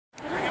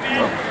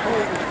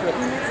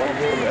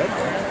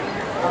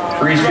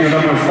For Eastview,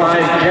 number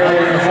 5,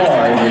 carrying the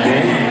ball in the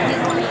game.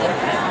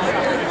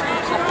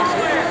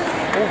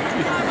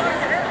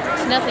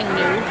 It's nothing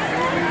new.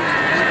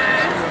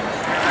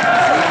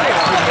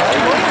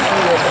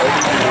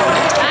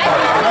 I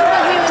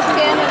thought he was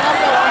standing up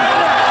at one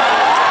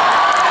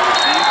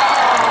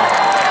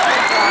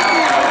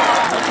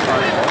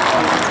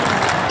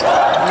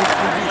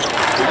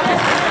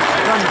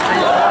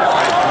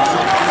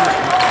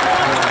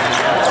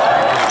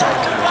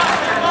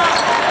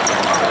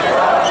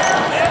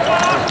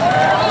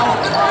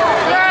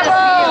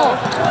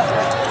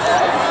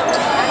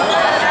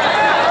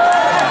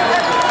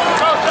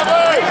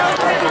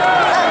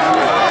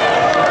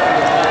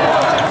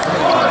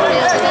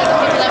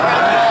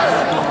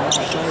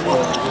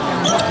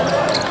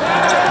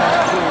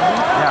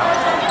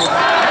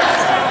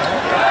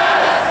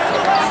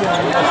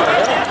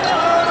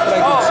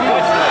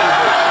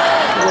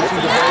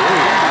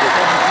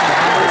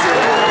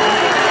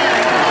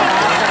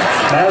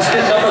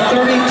Basket number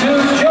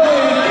 32,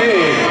 Joey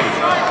King.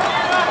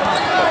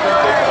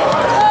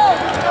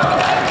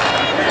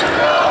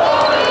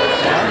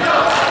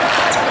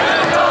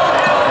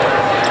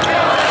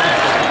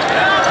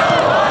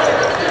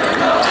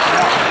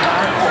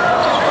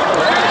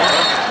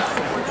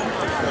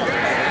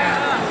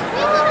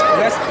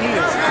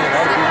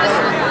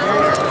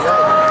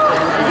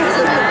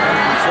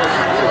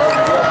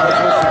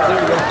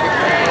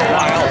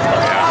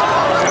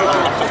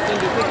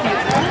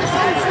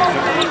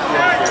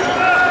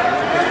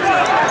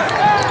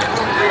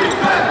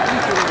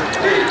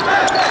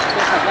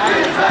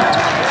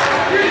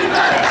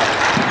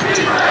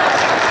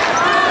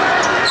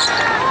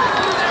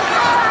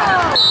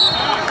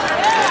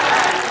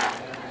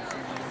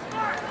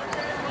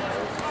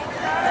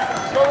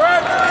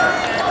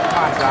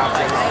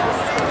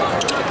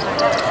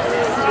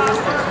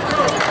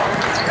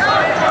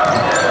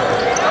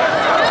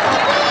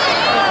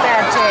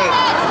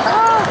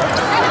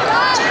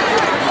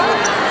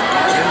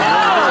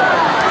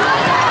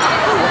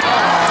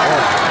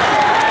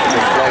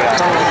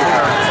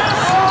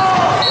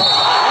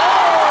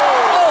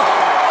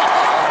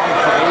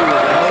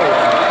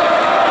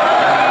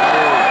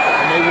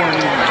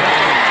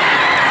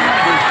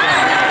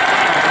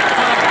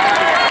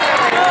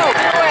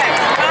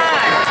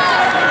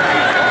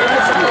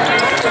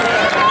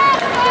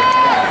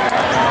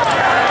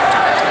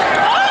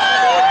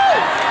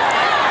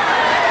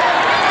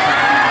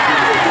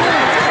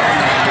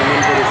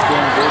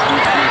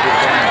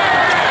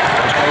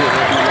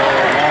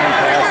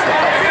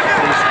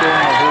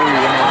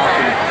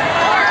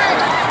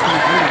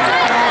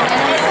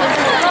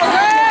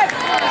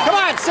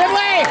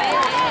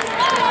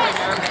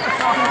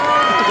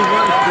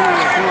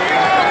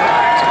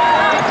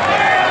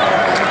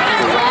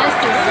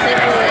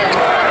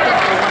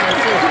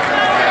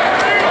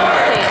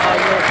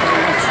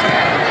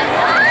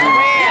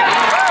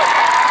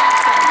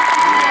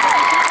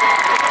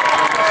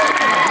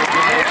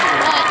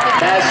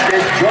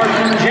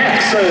 Jordan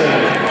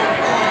Jackson.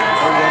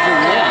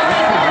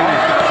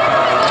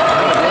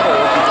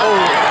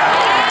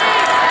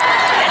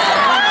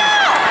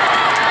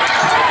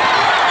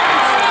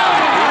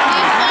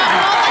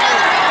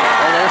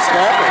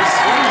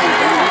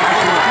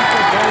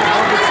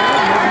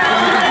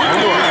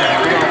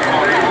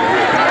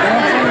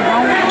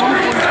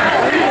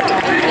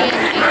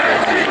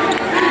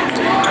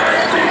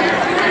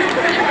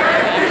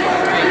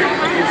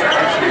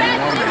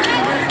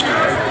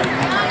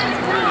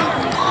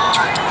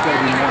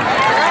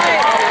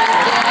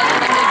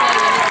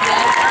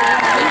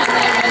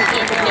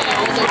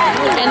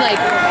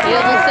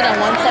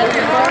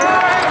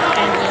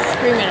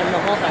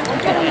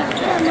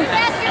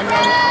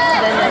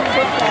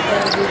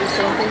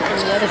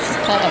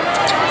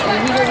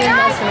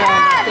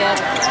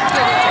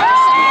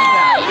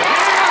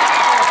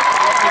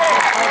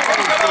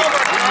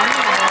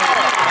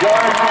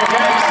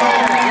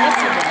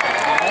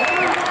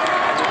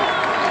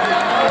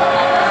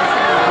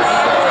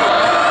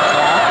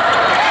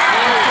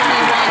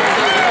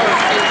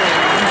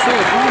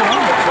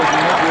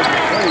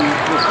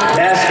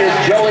 Basket,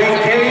 Joey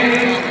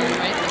King.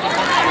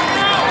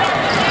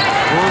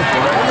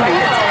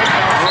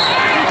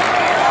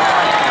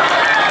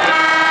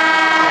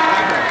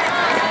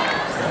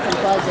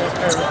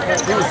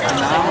 He was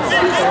phenomenal.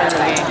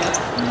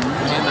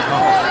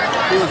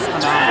 He was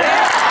phenomenal.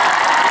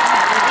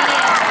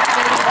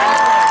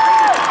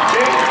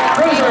 Jake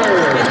Cruiser.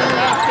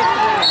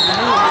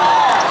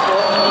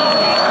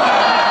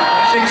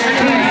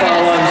 16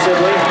 foul on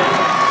Sibley.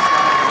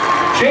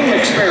 Shane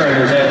McSparron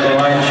is at the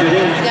line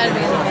shooting. He's got to be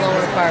in the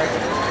lower part.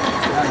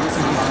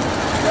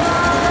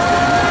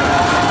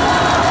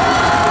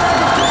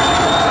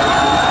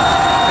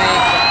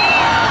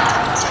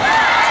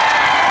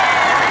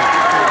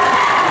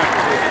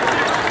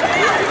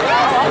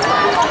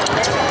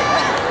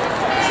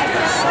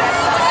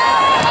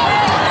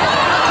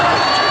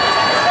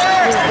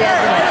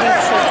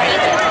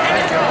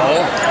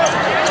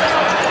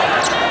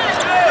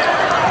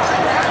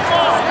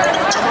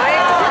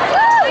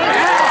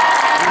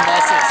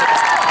 Message.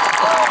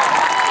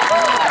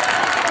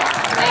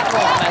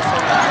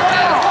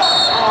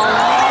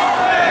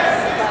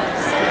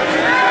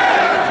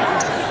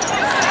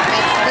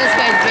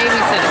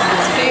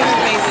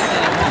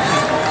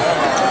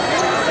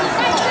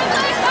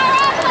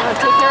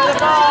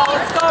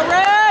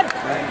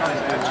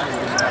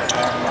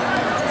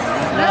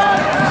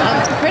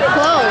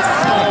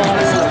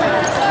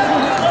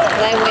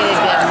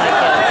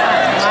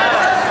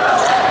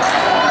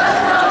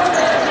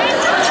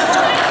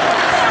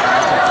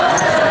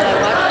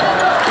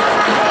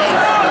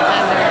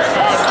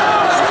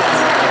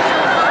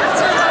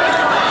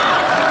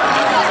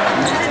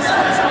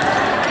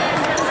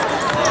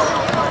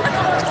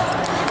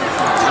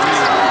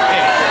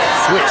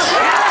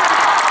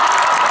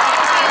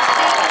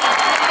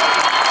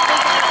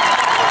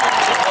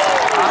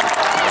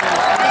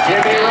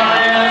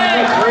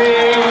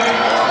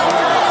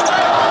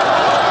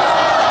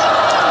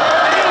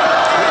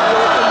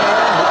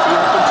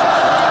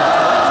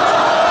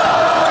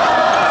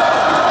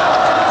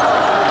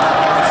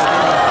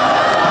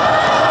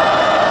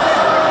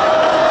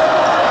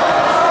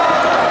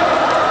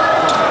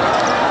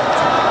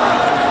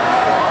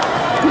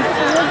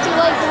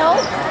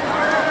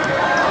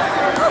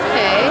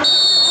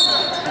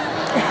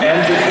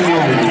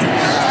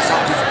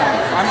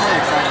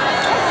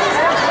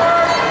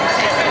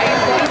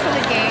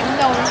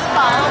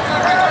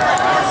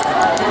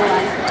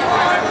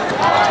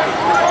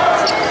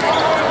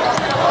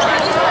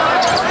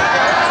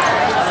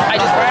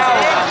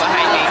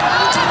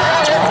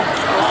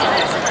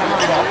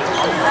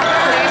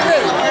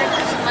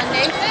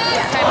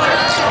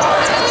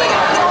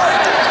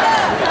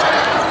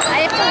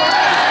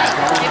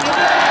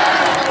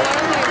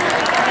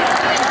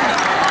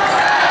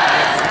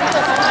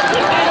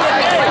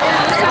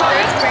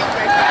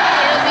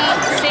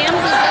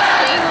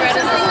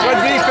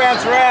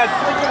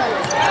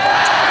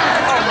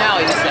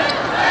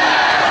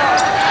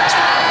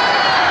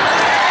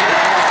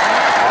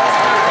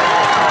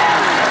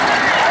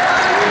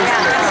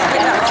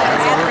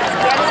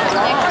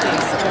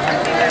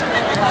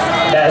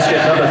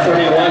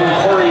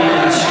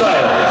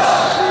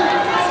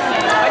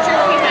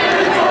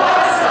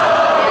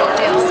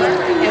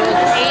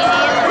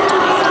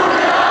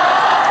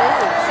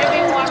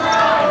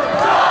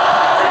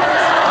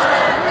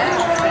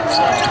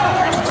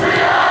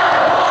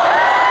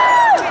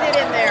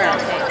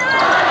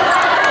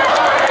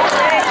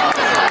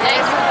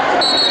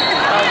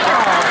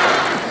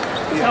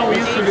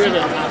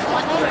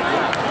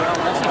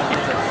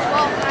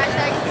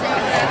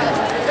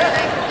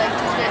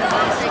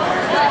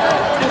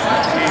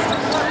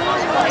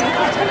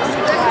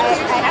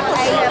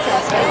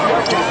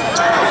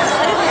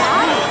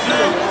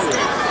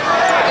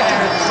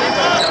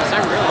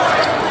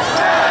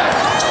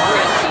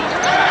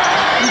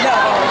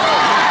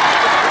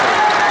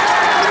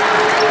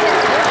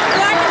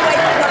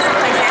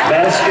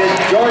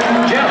 Basket,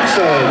 Jordan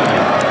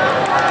Jackson.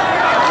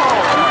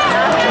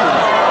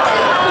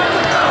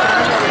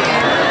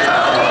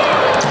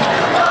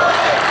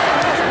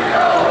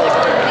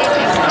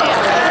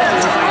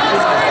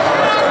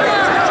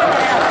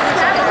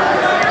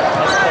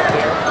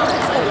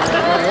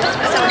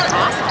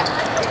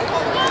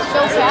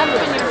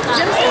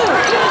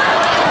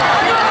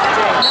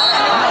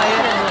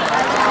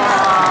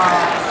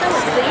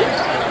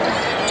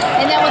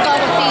 And that was all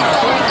the fees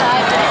on the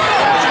side.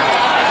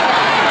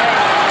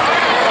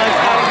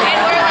 And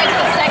we're like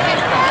the second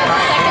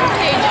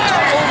stage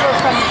over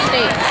from the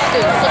state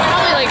too. So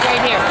probably like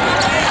right here.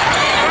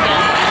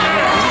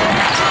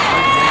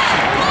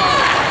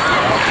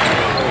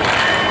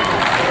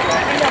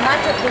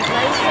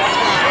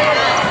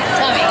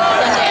 Tommy,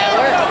 Sunday at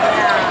work.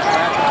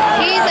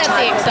 He's at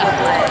the Excel.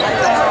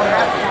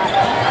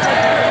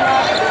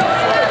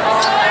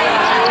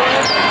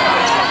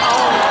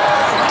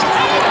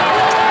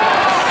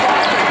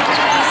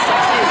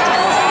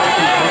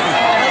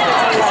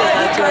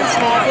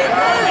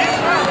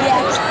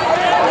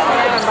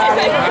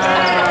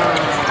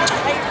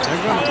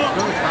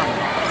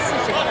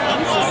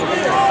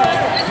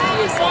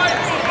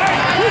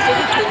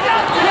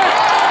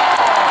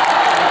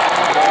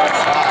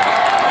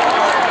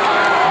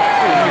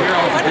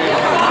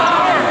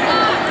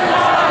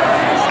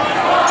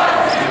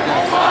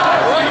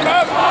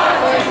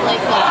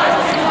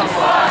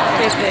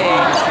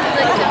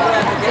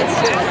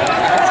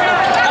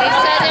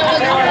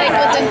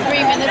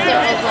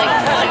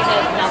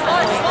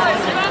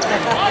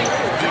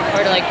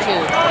 Or like 2. It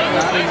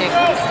was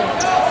ridiculous.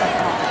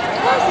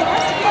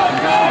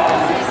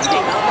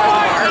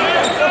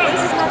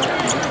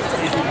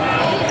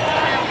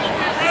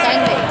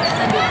 Sunday.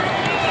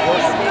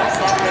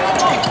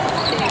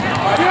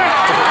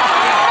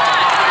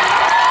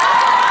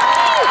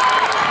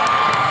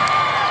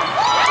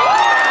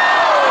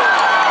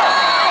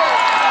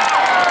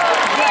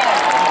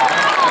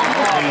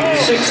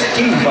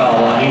 16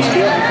 foul on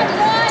Eastview.